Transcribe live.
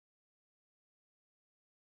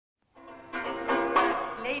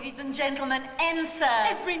ladies and gentlemen, Enser.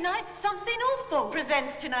 Every night something awful.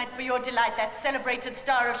 Presents tonight for your delight that celebrated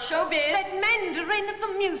star of showbiz. That mandarin of the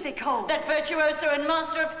music hall. That virtuoso and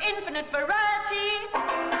master of infinite variety.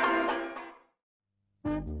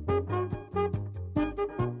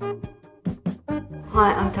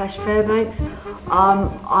 Hi, I'm Tash Fairbanks.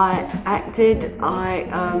 I acted, I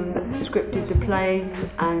scripted the plays,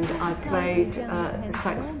 and I played the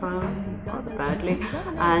saxophone, rather badly,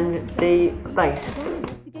 and the bass.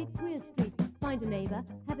 Find a neighbour,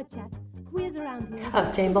 have a chat, queers around here.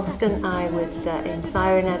 I'm Jane Boston. I was in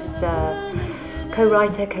Siren as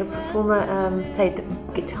co-writer, co-performer, played the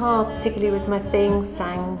guitar, particularly was my thing,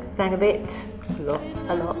 sang a bit,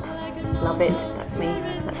 a lot, love it, that's me.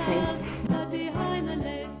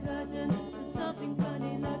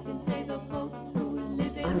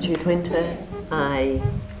 I'm Jude Winter. I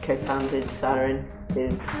co-founded Siren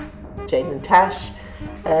with Jane and Tash.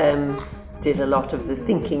 Did a lot of the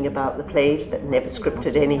thinking about the plays but never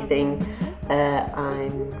scripted anything.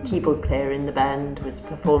 I'm keyboard player in the band, was a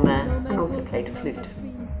performer and also played a flute.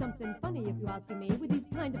 Something funny if you ask me, with these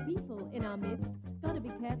kind of people in our midst, gotta be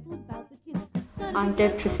careful about the kids. I'm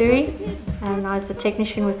Deborah Trethewey, and I was the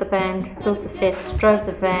technician with the band, built the sets, drove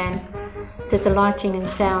the van, did the lighting and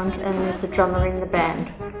sound, and was the drummer in the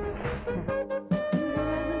band.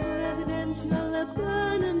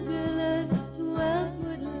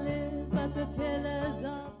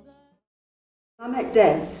 I met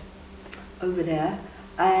Debs over there,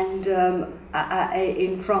 and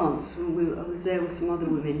in France. I was there with some other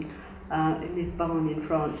women in this barn in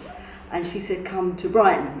France, and she said, come to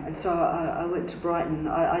Brighton, and so I went to Brighton.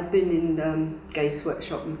 I'd been in gay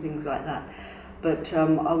sweatshop and things like that, but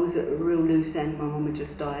I was at a real loose end. My mum had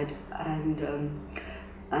just died, and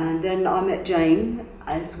then I met Jane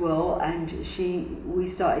as well, and we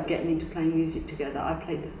started getting into playing music together. I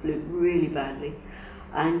played the flute really badly,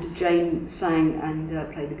 and Jane sang and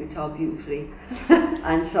played the guitar beautifully.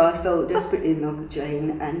 And so I fell desperately in love with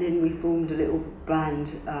Jane, and then we formed a little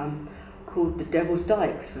band called the Devil's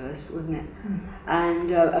Dykes first, wasn't it?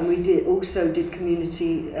 And we also did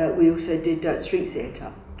community. We also did street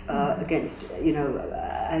theatre against,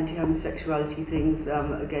 anti-homosexuality things,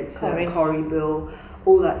 against Corrie Bill,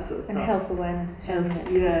 all that sort of stuff. And health awareness,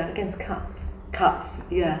 yeah, against cuts.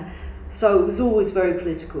 Yeah. So it was always very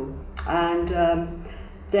political, and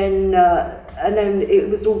then it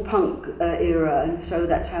was all punk era, and so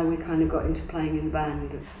that's how we kind of got into playing in the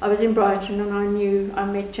band. I was in Brighton, and I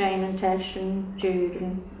met Jane and Tash and Jude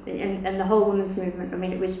and the whole women's movement. I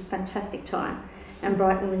mean, it was a fantastic time, and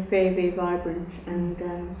Brighton was very, very vibrant, and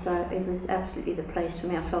so it was absolutely the place for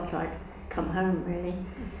me. I felt I'd come home, really.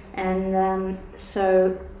 And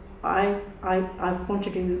so I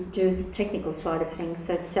wanted to do the technical side of things,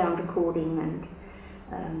 so sound recording and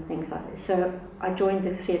things like this. So I joined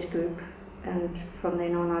the theatre group, and from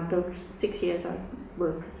then on I built 6 years. I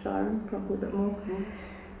worked with Siren, probably a bit more,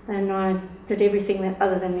 and I did everything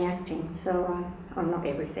other than the acting. So not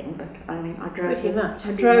everything, but I mean I drove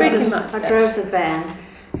I drove the van,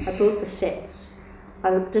 I built the sets,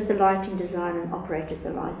 I did the lighting design and operated the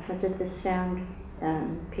lights. I did the sound,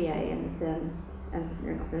 PA and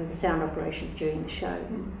the sound operation during the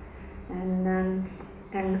shows, and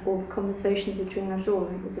all the conversations between us all.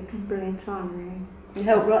 It was a brilliant time, really. You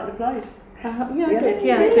helped write the plays? I did.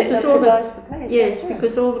 Yeah,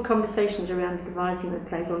 because all the conversations around devising the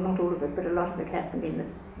plays, or not all of it, but a lot of it happened in the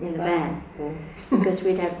van. Because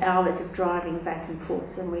we'd have hours of driving back and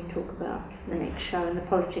forth, and we'd talk about the next show and the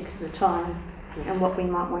politics of the time, and what we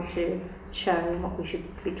might want to show, and what we should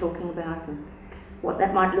be talking about, and what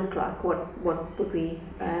that might look like. What would we,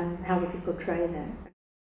 how would we portray that?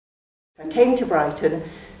 I came to Brighton,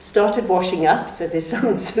 started washing up, so there's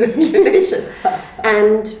some sort of tradition,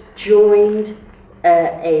 and joined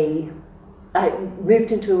I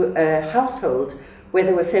moved into a household where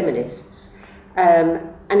there were feminists,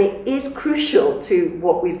 and it is crucial to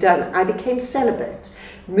what we've done. I became celibate,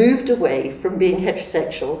 moved away from being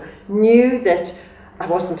heterosexual, knew that I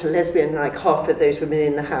wasn't a lesbian like half of those women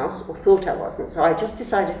in the house, or thought I wasn't, so I just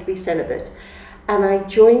decided to be celibate. And I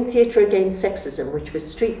joined Theatre Against Sexism, which was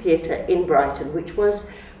street theatre in Brighton, which was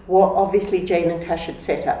what obviously Jane and Tash had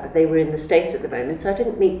set up, but they were in the States at the moment, so I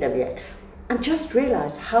didn't meet them yet. And just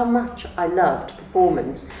realised how much I loved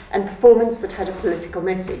performance, and performance that had a political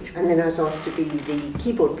message. And then I was asked to be the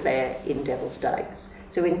keyboard player in Devil's Dykes.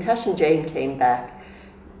 So when Tash and Jane came back,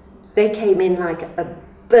 they came in like a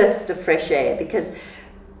burst of fresh air, because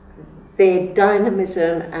their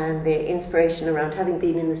dynamism and their inspiration around having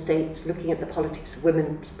been in the States, looking at the politics of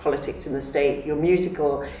women's politics in the state, your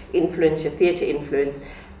musical influence, your theatre influence,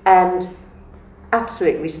 and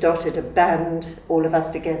absolutely, we started a band, all of us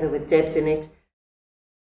together with Debs in it.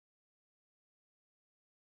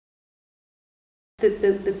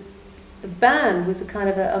 The band was a kind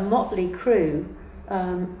of a motley crew,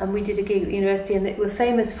 and we did a gig at the university, and they were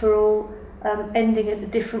famous for all ending at a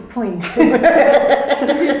different point.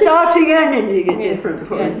 Starting and ending at different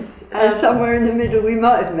points. Yeah. And somewhere in the middle we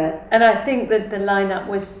might have met. And I think that the lineup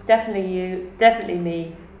was definitely you, definitely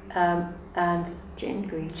me, and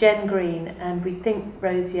Jen Green, and we think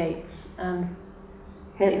Rose Yates and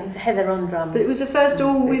Heather on drums. But it was the first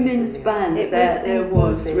all-women's band there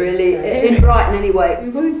was it really, was, in Brighton anyway. We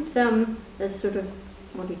weren't a sort of,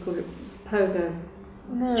 what do you call it, pogo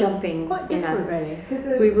jumping, quite you different, know. really.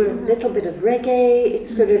 We were a little bit of reggae.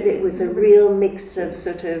 It's sort of, it was a real mix of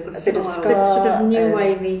sort of a bit of ska, But sort of new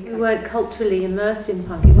wavy. We weren't culturally immersed in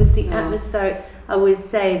punk. It was the atmospheric. I always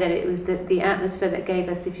say that it was the atmosphere that gave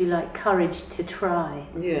us, if you like, courage to try.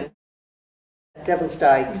 Yeah. Devil's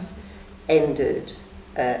Dykes ended,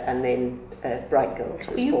 and then Bright Girls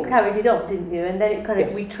was You formed. carried it on, didn't you? And then it kind of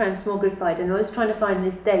Yes. we transmogrified. And I was trying to find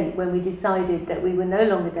this date when we decided that we were no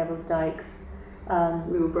longer Devil's Dykes.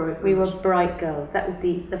 We were Bright. We were Bright Girls. That was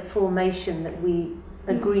the formation that we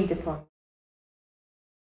agreed upon.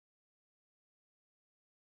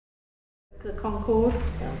 The Concord,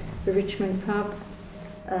 the Richmond pub,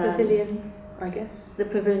 Pavilion, I guess. the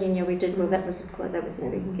Pavilion. Yeah, we did. Well, that was a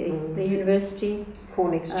big gig. The university.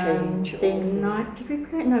 Corn Exchange. The night. Did we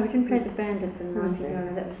play? No, we didn't play the band at the night.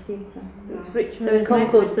 No, that was theatre. It was Richmond. So it was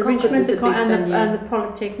Concord. the Concord Richmond, was a big venue. and the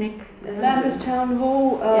Polytechnic. Lambeth Town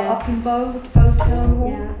Hall, Yeah. up in Bow Town Hall.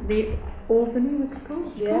 Yeah, the Albany was it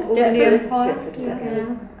called? Yeah. Albany Empire.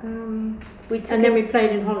 Yeah. We took And then we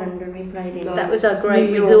played in Holland, and we played in. that was our great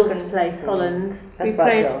New York resource and- place, Holland. As we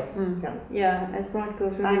Bright played- Girls. Yeah. Yeah, as Bright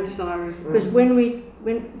Girls. We And did. Siren. Because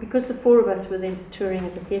because the four of us were then touring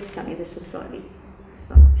as a theatre company, this was slightly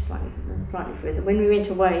further. When we went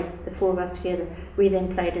away, the four of us together, we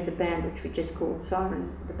then played as a band, which we just called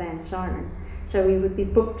Siren, the band Siren. So we would be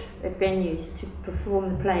booked at venues to perform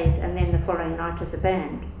the plays, and then the following night as a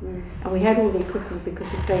band. And we had all the equipment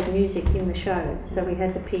because we played music in the shows. So we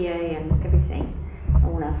had the PA and everything. I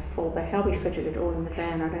want to fall back. How we fitted it all in the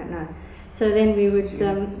van, I don't know. So then we would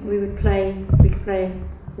play. We could play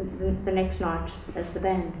the next night as the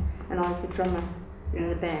band, and I was the drummer in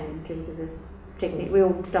the band in terms of the technique. We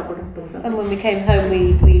all doubled up or something. And when we came home,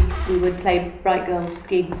 we would play Bright Girls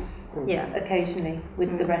gigs occasionally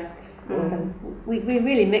with the rest. So we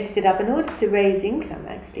really mixed it up in order to raise income,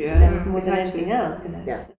 actually, more than anything else. You know.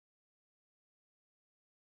 Yeah.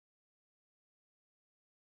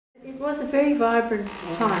 It was a very vibrant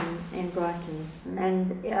time in Brighton,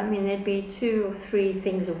 and I mean there'd be 2 or 3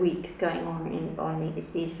 things a week going on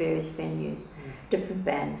these various venues, different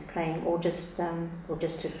bands playing, or just a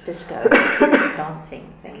disco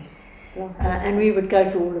dancing things, and we would go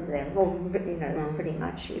to all of them, or pretty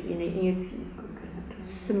much,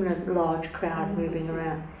 similar large crowd moving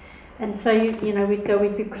around, and so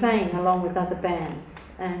we'd be playing along with other bands,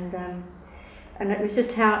 and it was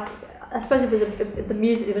just how. I suppose it was the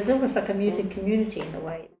music. It was almost like a music community in a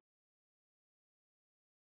way.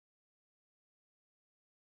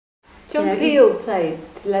 John Peel played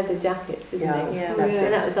Leather Jackets, isn't Yeah, he? yeah.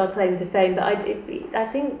 And that was our claim to fame. But I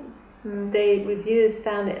think the reviewers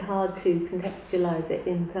found it hard to contextualise it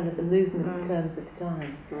in kind of the movement terms at the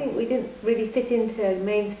time. I think we didn't really fit into a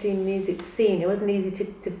mainstream music scene. It wasn't easy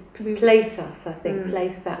to place us, I think,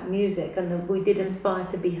 place that music. And we did aspire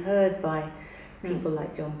to be heard by people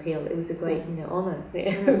like John Peel. It was a great, honour.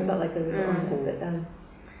 It felt like a real honour, but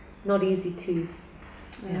not easy to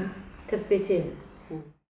fit in.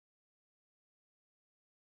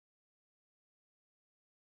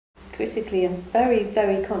 Critically and very,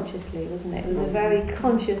 very consciously, wasn't it? It was a very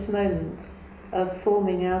conscious moment of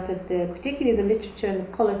forming out of particularly the literature and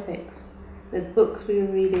the politics, the books we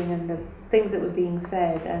were reading and the things that were being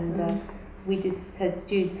said, and as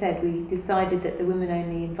Jude said, we decided that the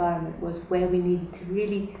women-only environment was where we needed to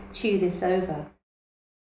really chew this over.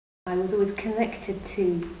 I was always connected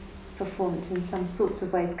to performance in some sorts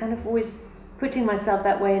of ways, kind of always putting myself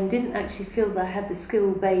that way, and didn't actually feel that I had the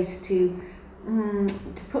skill base to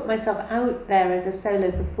put myself out there as a solo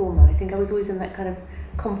performer. I think I was always in that kind of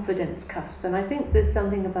confidence cusp, and I think there's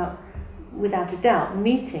something about, without a doubt,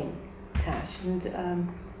 meeting Tash and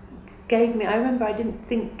gave me. I remember I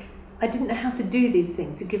didn't know how to do these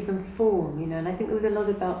things, to give them form, and I think there was a lot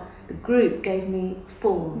about the group gave me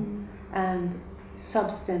form and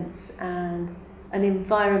substance and an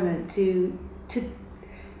environment to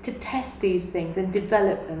test these things and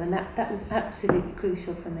develop them, and that was absolutely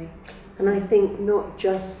crucial for me. And I think not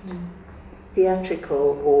just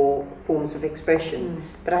theatrical or forms of expression,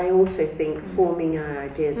 but I also think forming our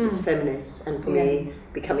ideas as feminists, and for me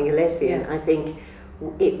becoming a lesbian, I think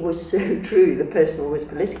it was so true, the personal was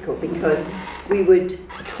political, because we would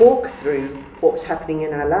talk through what was happening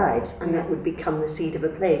in our lives, and that would become the seed of a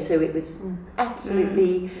play. So it was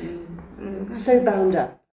absolutely so bound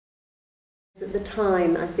up. At the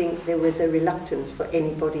time, I think there was a reluctance for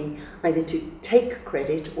anybody either to take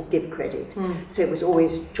credit or give credit. So it was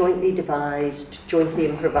always jointly devised, jointly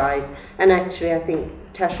improvised, and actually I think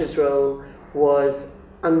Tasha's role was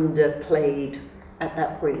underplayed at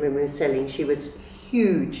that point when we were selling. She was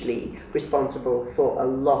hugely responsible for a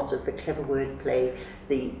lot of the clever wordplay,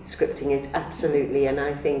 the scripting it, absolutely, and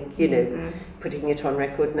I think, you know, putting it on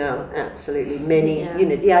record now, absolutely, many, you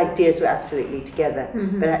know, the ideas were absolutely together,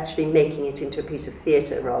 but actually making it into a piece of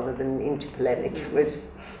theatre rather than into polemic was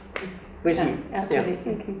you. Absolutely,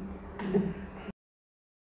 thank you.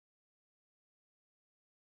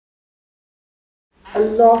 A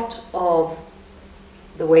lot of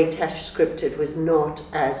the way Tash scripted was not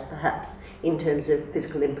as perhaps in terms of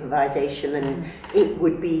physical improvisation, and it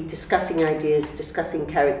would be discussing ideas, discussing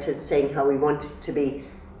characters, saying how we want it to be,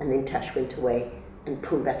 and then Tash went away and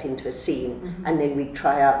pulled that into a scene, and then we'd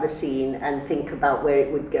try out the scene and think about where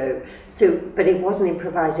it would go. So, but it wasn't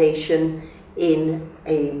improvisation in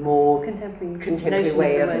a more contemporary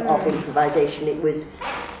way of improvisation. It was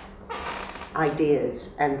ideas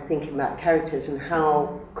and thinking about characters and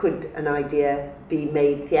how could an idea be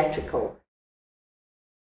made theatrical.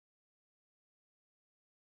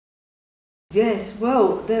 Yes,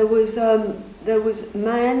 well, there was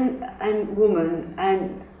man and woman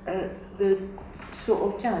and the sort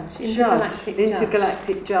of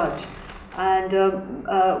intergalactic judge, and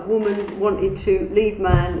woman wanted to leave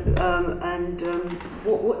man, and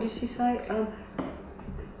what did she say?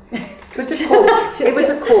 It was a court. It was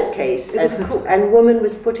a court case, and woman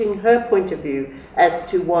was putting her point of view as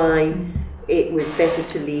to why it was better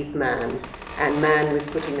to leave man, and man was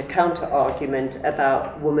putting the counter argument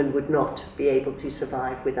about woman would not be able to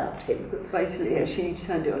survive without him. But basically, she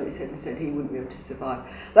turned it on its head and said he wouldn't be able to survive.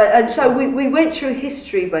 But and so we went through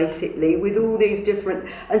history basically with all these different,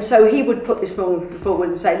 and so he would put this forward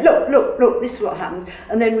and say, look, this is what happens,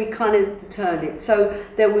 and then we kind of turned it. So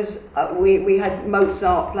there was we had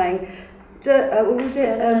Mozart playing. What was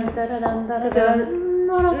it?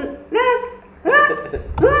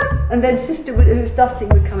 And then Sister, who's dusting,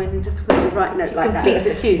 would come in and just put the right note like that. Complete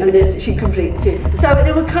the tune. And then she completed the tune. So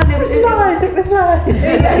they were kind of. It was lies.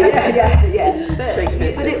 Yeah. But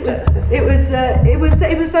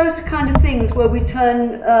it was those kind of things where we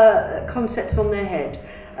turn concepts on their head,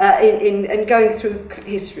 in going through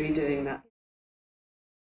history doing that.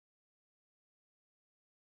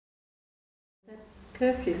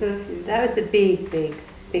 Curfew. That was the big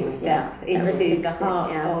step into the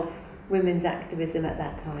heart of women's activism at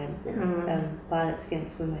that time, violence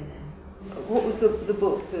against women. What was the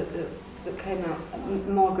book that came out?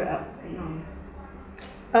 Margaret. No.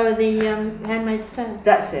 Oh, the Handmaid's Tale.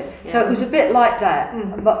 That's it. Yeah. So it was a bit like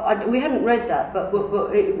that, but we hadn't read that. But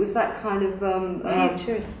it was that kind of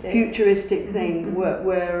futuristic thing where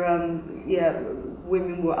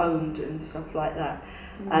women were owned and stuff like that.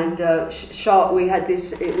 And we had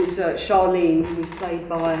this. It was Charlene, who was played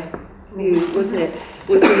by Jude, wasn't it?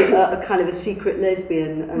 Was a kind of a secret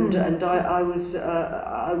lesbian, and I was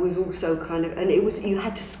also kind of, and it was, you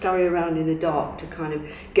had to scurry around in the dark to kind of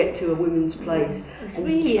get to a women's place. It's and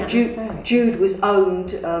really Jude was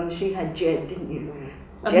owned. She had Jed, didn't you?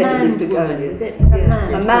 A manned woman. Is it? A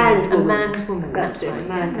manned woman. That's it. A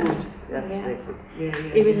manned woman.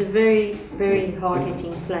 It was a very, very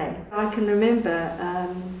hard-hitting play. I can remember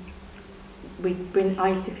when I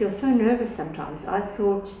used to feel so nervous sometimes. I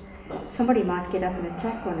thought somebody might get up and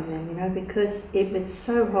attack one of them, you know, because it was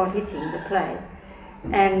so hard-hitting, the play.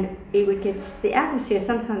 And it would get, the atmosphere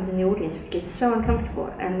sometimes in the audience would get so uncomfortable,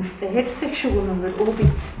 and the heterosexual women would all be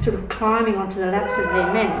sort of climbing onto the laps of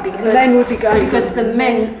their men, because the men would be going, because the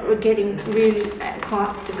men were getting really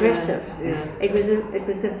quite aggressive. It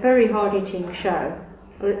was a very hard-hitting show.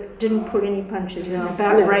 It didn't pull any punches, and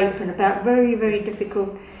about rape and about very, very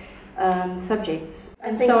difficult subjects.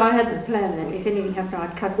 And so I had the plan that if anything happened,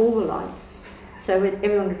 I'd cut all the lights, so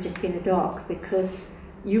everyone would just be in the dark, because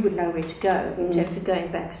you would know where to go in terms of going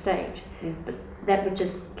backstage, but that would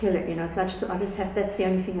just kill it, you know. I just have, that's the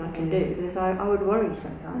only thing I can do, because I would worry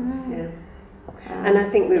sometimes. And I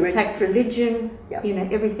think we attacked religion, you know,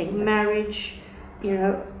 everything, marriage, you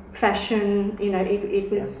know, fashion, you know,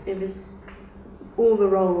 it was all the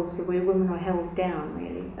roles where women are held down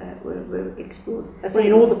really were explored. Well,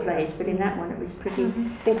 in all the plays, but in that one it was pretty.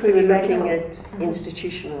 I think we were looking at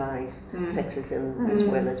institutionalised sexism as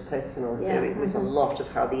well as personal, so it was a lot of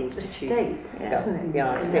how the institution,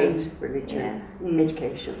 state, religion,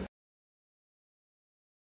 education.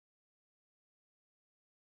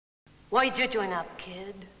 Why'd you join up,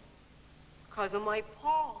 kid? 'Cause of my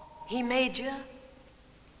pa. He made you?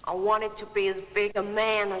 I wanted to be as big a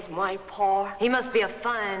man as my pa. He must be a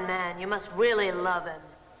fine man. You must really love him.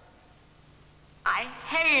 I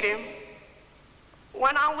hate him.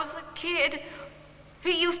 When I was a kid,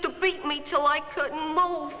 he used to beat me till I couldn't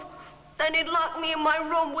move. Then he'd lock me in my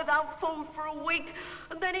room without food for a week,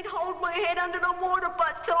 and then he'd hold my head under the water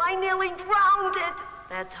butt till I nearly drowned it.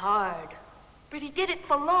 That's hard. But he did it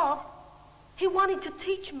for love. He wanted to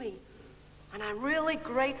teach me, and I'm really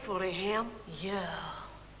grateful to him. Yeah.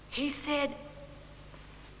 He said,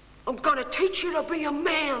 I'm gonna teach you to be a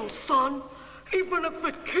man, son, even if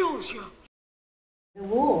it kills you. The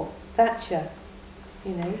war, Thatcher,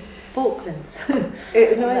 you know, Falklands.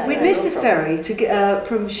 We missed the ferry to get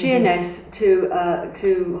from Sheerness to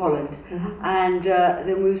Holland, and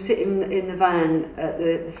then we were sitting in the van at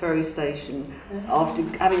the ferry station after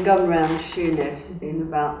having gone round Sheerness in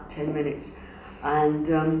about 10 minutes,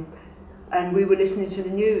 and we were listening to the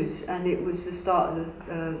news, and it was the start of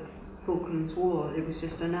the Falklands War. It was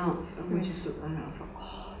just announced, and we just looked, and I thought,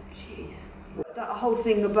 oh, jeez. That whole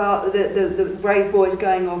thing about the brave boys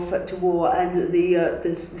going off to war, and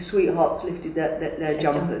the sweethearts lifted their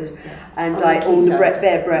jumpers, and like all the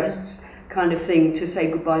bare breasts kind of thing to say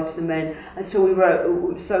goodbye to the men. And so we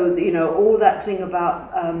wrote, so you know, all that thing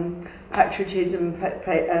about patriotism,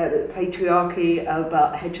 patriarchy,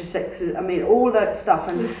 about heterosexism, I mean, all that stuff,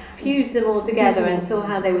 and fused them all together and saw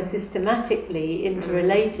how they were systematically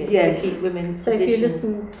interrelated to keep women's So position. if you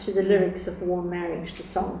listen to the lyrics of Warm Marriage, the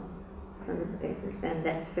song, and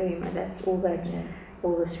that's very much, that's all that,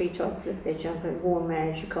 all the sweethearts lift their jumper. Warm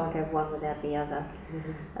marriage, you can't have one without the other.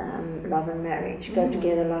 Love and marriage go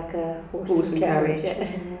together like a horse and carriage.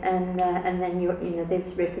 And then you know,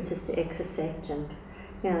 there's references to exocet, and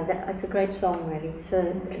you know, that's a great song really. So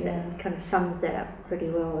that kind of sums that up pretty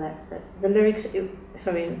well. That the lyrics,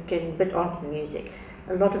 sorry, getting a bit onto the music.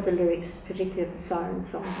 A lot of the lyrics, particularly of the Siren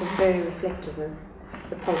songs, are very reflective of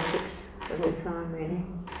the politics of the time really.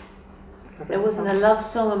 There wasn't a love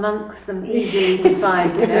song amongst them easily to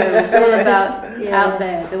find, you know. It was all about out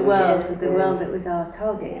there, the world that was our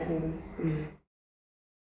target, really.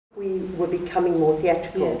 We were becoming more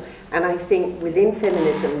theatrical, and I think within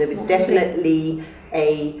feminism there was definitely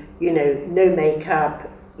a, you know, no makeup,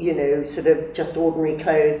 you know, sort of just ordinary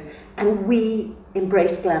clothes, and we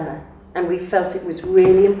embraced glamour, and we felt it was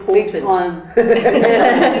really important. Big time.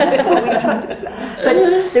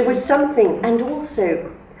 But there was something, and also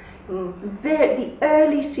the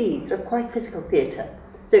early seeds of quite physical theatre.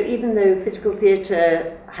 So even though physical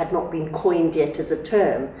theatre had not been coined yet as a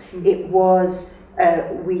term, it was,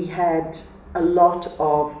 we had a lot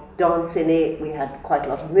of dance in it, we had quite a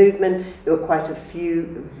lot of movement, there were quite a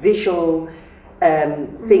few visual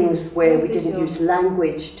things where we didn't use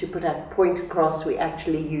language to put our point across, we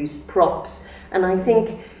actually used props. And I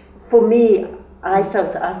think, for me, I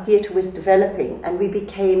felt that our theatre was developing, and we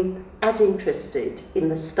became as interested in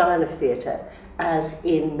the style of theatre as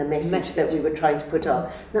in the message that we were trying to put on.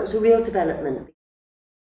 And that was a real development.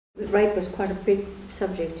 Rape was quite a big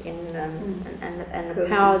subject in and the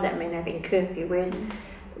power that men have in curfew, whereas,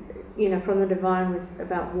 you know, From the Divine was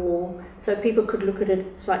about war, so people could look at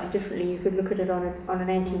it slightly differently. You could look at it on an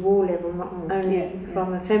anti-war level, not only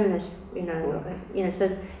from a feminist, you know, so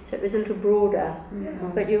it was a little broader.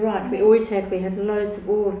 But you're right, we had loads of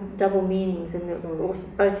all double meanings in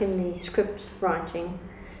both in the script writing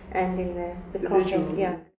and in the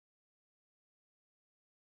content.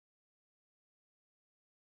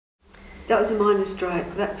 That was a miners'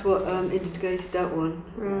 strike. That's what instigated that one.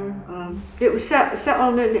 It was sat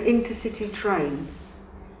on an intercity train.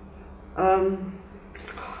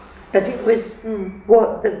 But it was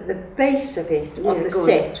what the base of it on the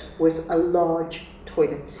set was a large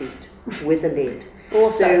toilet seat with a lid.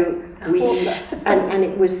 So we and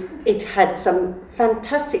it had some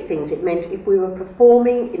fantastic things. It meant if we were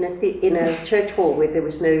performing in a church hall where there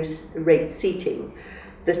was no rate seating,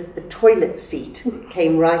 the toilet seat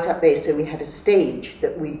came right up there, so we had a stage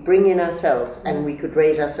that we'd bring in ourselves, and we could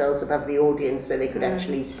raise ourselves above the audience so they could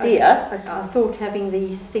actually see us. I thought having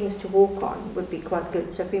these things to walk on would be quite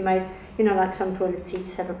good. So if we made, you know, like some toilet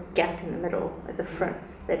seats have a gap in the middle at the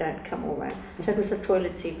front, they don't come all around. So it was a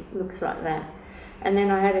toilet seat looks like that. And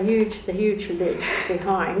then I had the huge lid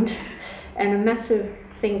behind, and a massive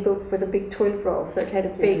thing built with a big toilet roll, so it had a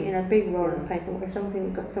big, big roll of paper, or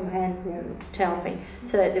something, got some hand towel thing,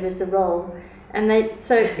 so that there was the roll, and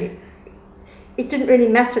it didn't really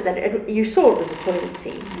matter that you saw it was a toilet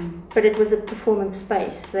scene, but it was a performance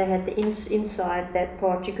space. They had the inside, that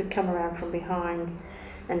part you could come around from behind,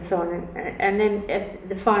 and so on. And then at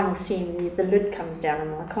the final scene, the lid comes down,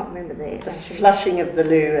 and I can't remember the flushing of the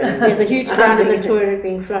loo. And there's a huge sound of the toilet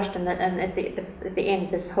being flushed, and at the end,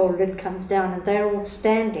 this whole lid comes down, and they're all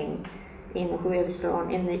standing in whoever's still on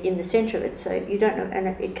in the centre of it. So you don't know, and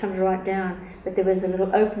it comes right down. But there was a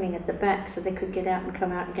little opening at the back, so they could get out and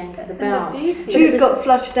come out again to the bows. Jude got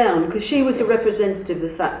flushed down because she was a representative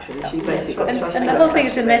of Thatcher, and she basically got flushed down. And the whole thing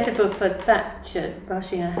is a metaphor for Thatcher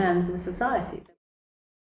washing her hands in society.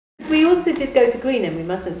 We also did go to Greenham. We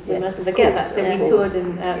mustn't forget that. So we toured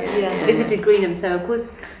and visited Greenham. So of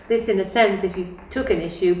course, this, in a sense, if you took an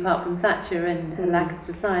issue apart from Thatcher and a lack of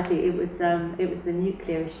society, it was the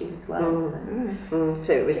nuclear issue as well.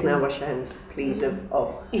 So it was now wash your hands, please, of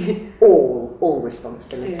all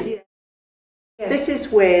responsibility. Yeah. This is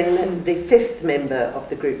when the 5th member of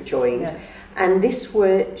the group joined, and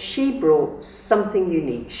she brought something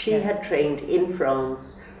unique. She had trained in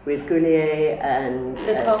France with Goulier and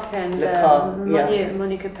Lecoq and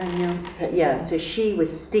Monica Pagnon. Yeah, so she was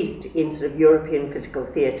steeped in sort of European physical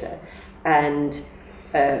theatre, and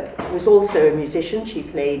was also a musician. She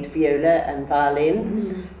played viola and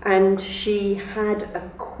violin, and she had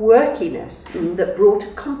a quirkiness that brought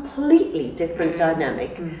a completely different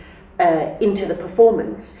dynamic into the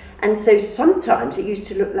performance. And so sometimes it used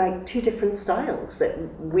to look like two different styles that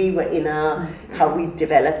we were in how we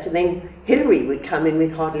developed, and then Hilary would come in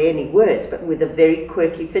with hardly any words, but with a very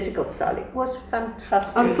quirky physical style. It was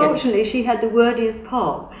fantastic. Unfortunately, she had the wordiest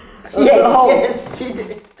part. Yes, she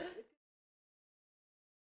did.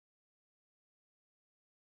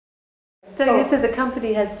 So the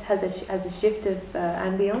company has a shift of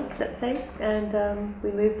ambience, let's say, and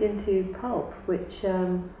we moved into pulp, which,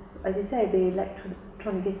 as you say, the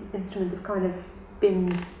electronic instruments have kind of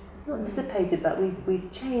been not dissipated, but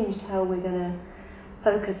we've changed how we're going to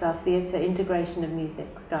focus our theatre integration of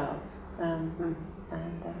music styles, and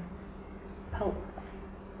pulp,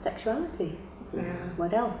 sexuality.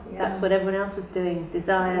 What else? That's what everyone else was doing.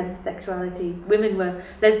 Desire, sexuality.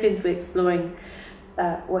 Lesbians were exploring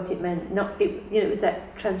what it meant. It was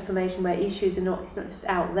that transformation where issues are not. It's not just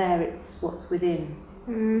out there. It's what's within.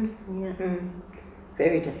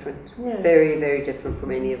 Very different. Very, very different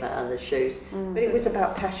from any of our other shows. But it was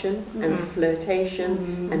about passion and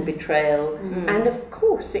flirtation and betrayal, and of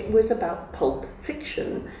course it was about pulp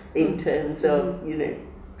fiction in terms of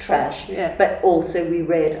trash. But also we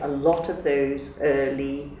read a lot of those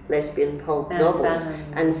early lesbian pulp novels,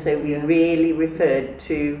 and so we really referred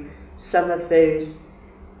to some of those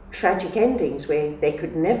tragic endings where they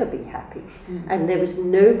could never be happy, and there was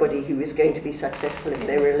nobody who was going to be successful if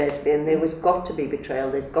they were a lesbian. There was got to be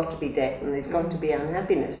betrayal, there's got to be death, and there's got to be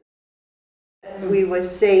unhappiness. We were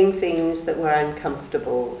saying things that were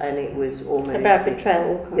uncomfortable, and it was almost about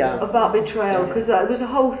betrayal. About betrayal, because it was a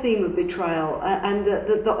whole theme of betrayal, and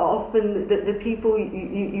that often the people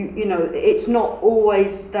it's not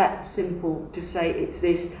always that simple to say it's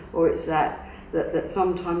this or it's that. That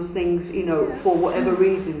sometimes things, for whatever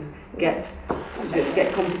reason, get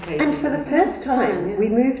complicated. And for the first time, we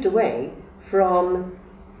moved away from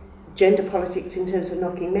gender politics in terms of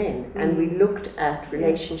knocking men, and we looked at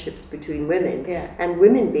relationships between women, and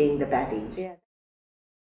women being the baddies.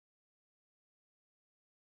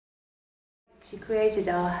 She created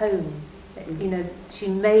our home. She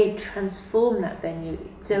transformed that venue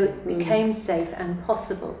so it became safe and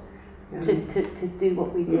possible. To do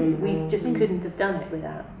what we did. We just couldn't have done it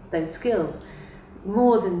without those skills.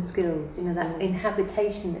 More than skills, that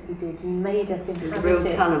inhabitation that you did. You made us inhabit real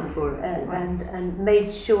it, talent for it. And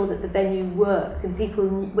made sure that the venue worked, and people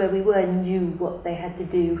where we were knew what they had to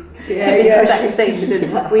do to expect things.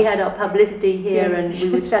 And we had our publicity here, and we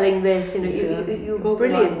were selling this. You were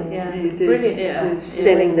brilliant. Brilliant.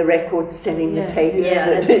 Selling the records, selling the tapes.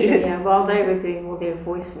 While they were doing all their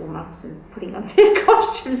voice warm-ups and putting on their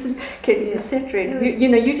costumes and getting etc.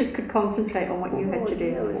 You just could concentrate on what you had to do.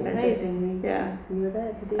 It was amazing. You were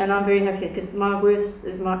there to do. And I'm very happy because my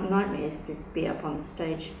nightmare is to be up on the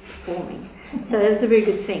stage performing. So it was a very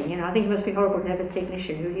good thing. I think it must be horrible to have a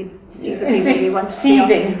technician who secretly really wants to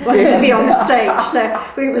be on stage. So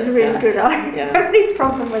it was really good. I only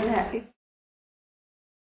problem with that.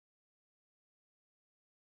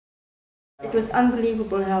 It was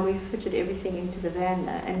unbelievable how we fitted everything into the van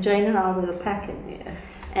there. And Jane and I were the packers.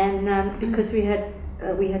 And because we had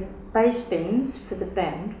bass bins for the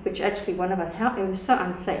band, which actually one of us, it was so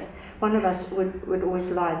unsafe, one of us would always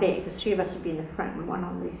lie there because three of us would be in the front and one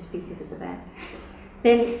on the speakers at the back.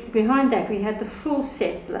 Then behind that we had the full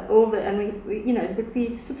set, like all the, and we you know, it would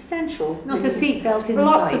be substantial. Not a seatbelt in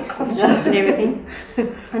lots sight. of costumes and everything.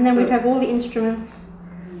 And then we'd have all the instruments.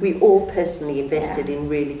 We all personally invested in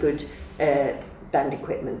really good band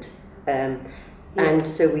equipment. And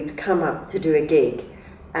so we'd come up to do a gig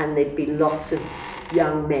and there'd be lots of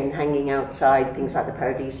young men hanging outside, things like the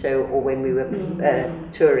Paradiso, or when we were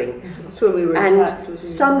touring. That's when we were attacked, And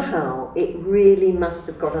somehow it really must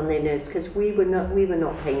have got on their nerves because we were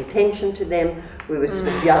not paying attention to them. We were sort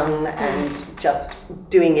of young and just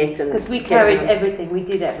doing it. Because we carried everything, we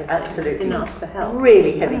did everything. Absolutely. Didn't ask for help.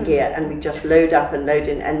 Really heavy gear, and we'd just load up and load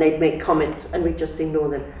in, and they'd make comments and we'd just ignore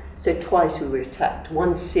them. So twice we were attacked,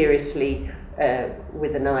 once seriously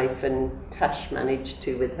with a knife, and Tash managed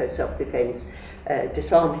to, with her self-defense,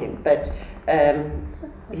 disarm him. But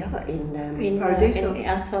yeah, in Paradiso.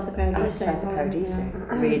 Outside the Paradiso. Outside the Paradiso,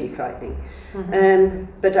 really frightening.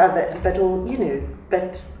 But all, you know,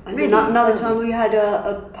 but really, another time we had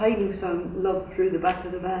a pagan song lobbed through the back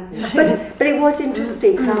of the van. but it was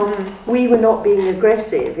interesting how we were not being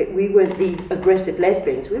aggressive. We weren't the aggressive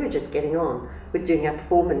lesbians. We were just getting on with doing our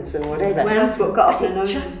performance and whatever. Well, that's what got us But in. it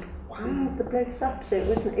just wound the blokes up. So it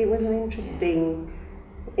was an interesting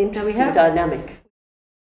have- dynamic.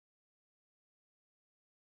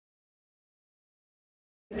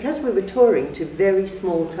 Because we were touring to very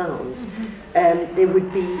small towns, there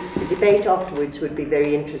would be, the debate afterwards would be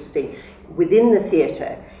very interesting. Within the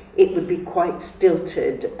theatre, it would be quite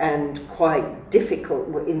stilted and quite difficult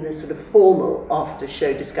in the sort of formal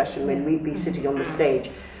after-show discussion when we'd be sitting on the stage.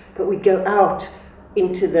 But we'd go out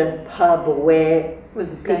into the pub or where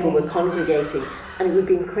people were congregating, and it would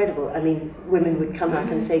be incredible. I mean, women would come up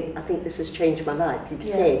and say, I think this has changed my life. You've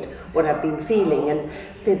said what I've been feeling, and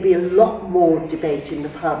there'd be a lot more debate in the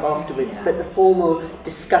pub afterwards, but the formal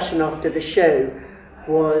discussion after the show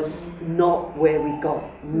was not where we got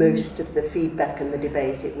most of the feedback and the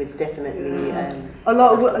debate. It was definitely... a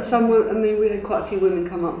lot of, I mean, we had quite a few women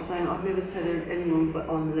come up saying, I've never said anyone but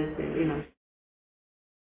I'm a lesbian, you know.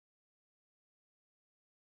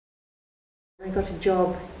 I got a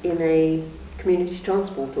job in a community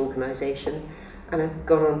transport organisation, and I've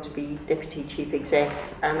gone on to be Deputy Chief Exec,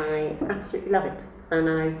 and I absolutely love it. And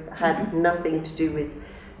I've had nothing to do with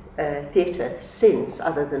theatre since,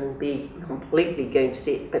 other than be completely going to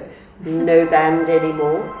see it, but no band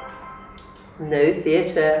anymore, no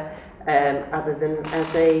theatre, other than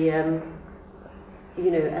as a,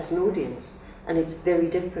 you know, as an audience. And it's very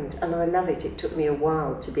different, and I love it. It took me a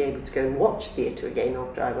while to be able to go and watch theatre again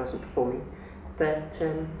after I wasn't performing. But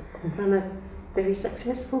I'm a very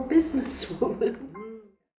successful businesswoman.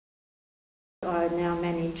 I now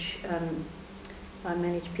manage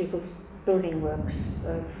people's building works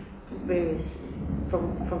of various,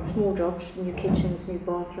 from small jobs, new kitchens, new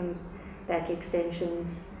bathrooms, back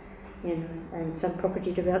extensions, you know, and some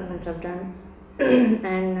property development I've done.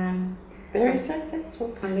 And very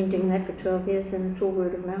successful. I've been doing that for 12 years, and it's all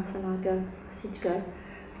word of mouth, and I seem to go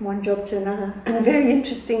from one job to another. And very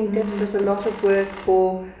interesting, Debs does a lot of work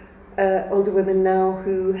for older women now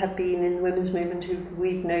who have been in the women's movement, who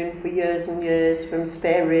we've known for years and years, from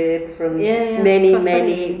Spare Rib, from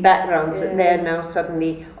many backgrounds, that they're now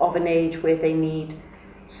suddenly of an age where they need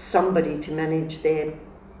somebody to manage their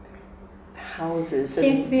houses.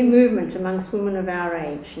 Seems to be a movement amongst women of our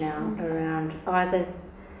age now around either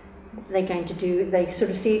they're going to do, they sort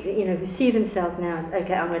of see, you know, see themselves now as,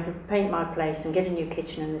 okay, I'm going to paint my place and get a new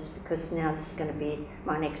kitchen in this because now this is going to be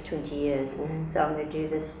my next 20 years. So I'm going to do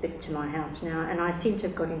this bit to my house now. And I seem to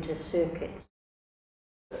have got into circuits.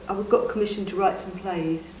 I got commissioned to write some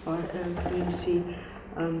plays by community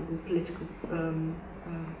and political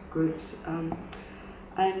groups,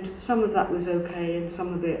 and some of that was okay, and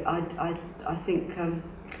some of it I think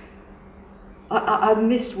I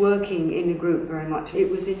missed working in a group very much. It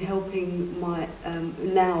was in helping my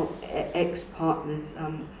now ex-partner's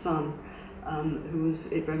son, who was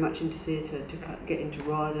very much into theatre, to get into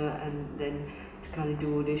RADA and then to kind of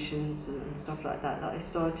do auditions and stuff like that. I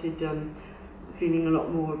started feeling a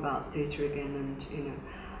lot more about theatre again, and you know,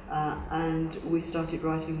 and we started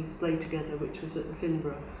writing this play together, which was at the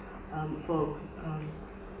Finborough Fog,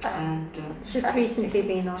 and it's just recently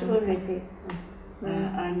been on.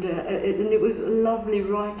 and it was lovely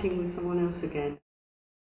writing with someone else again.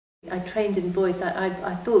 I trained in voice.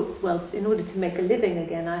 I thought, well, in order to make a living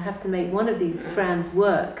again, I have to make one of these strands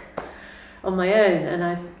work on my own. And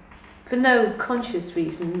I, for no conscious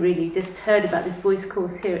reason, really just heard about this voice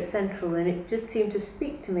course here at Central, and it just seemed to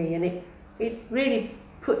speak to me. And it really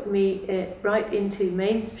put me right into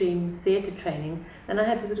mainstream theatre training, and I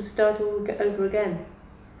had to sort of start all over again.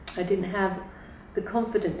 I didn't have the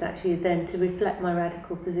confidence actually then to reflect my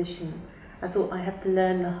radical position. I thought I have to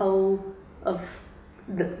learn the whole of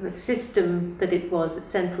the system that it was at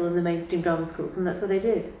Central and the mainstream drama schools, and that's what I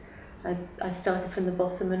did. I started from the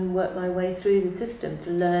bottom and worked my way through the system to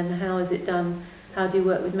learn how is it done, how do you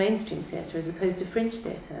work with mainstream theatre as opposed to fringe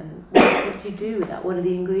theatre, and what do you do with that, what are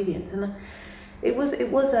the ingredients. And it was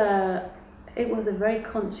a very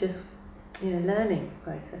conscious, learning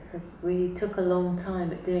process. It really took a long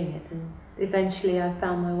time at doing it, and eventually I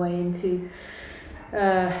found my way into,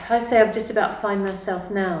 I say I've just about find myself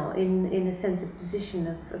now in a sense of position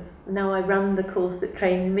of now I run the course that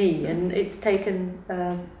trained me, and it's taken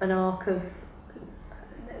an arc of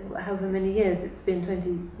however many years, it's been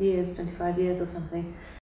 20 years, 25 years or something.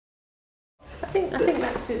 I think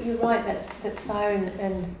that's, you're right, that's Siren,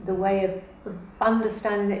 and the way of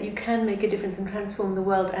understanding that you can make a difference and transform the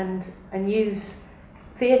world and use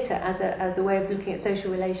theatre as a way of looking at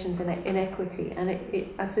social relations and inequity, and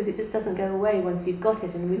I suppose it just doesn't go away once you've got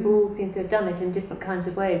it, and we've all seemed to have done it in different kinds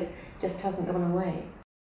of ways, it just hasn't gone away.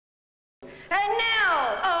 And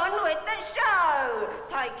now, on with the show!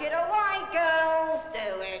 Take it away, girls!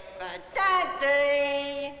 Do it for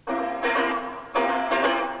Daddy!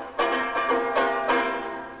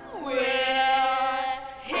 We're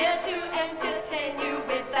here to entertain you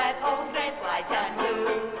with that old red, white and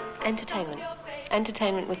blue.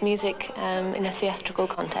 Entertainment with music in a theatrical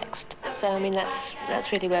context. So, I mean,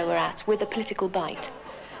 that's really where we're at, with a political bite.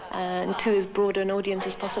 And to as broad an audience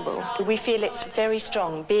as possible. We feel it's very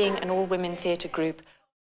strong, being an all-women theatre group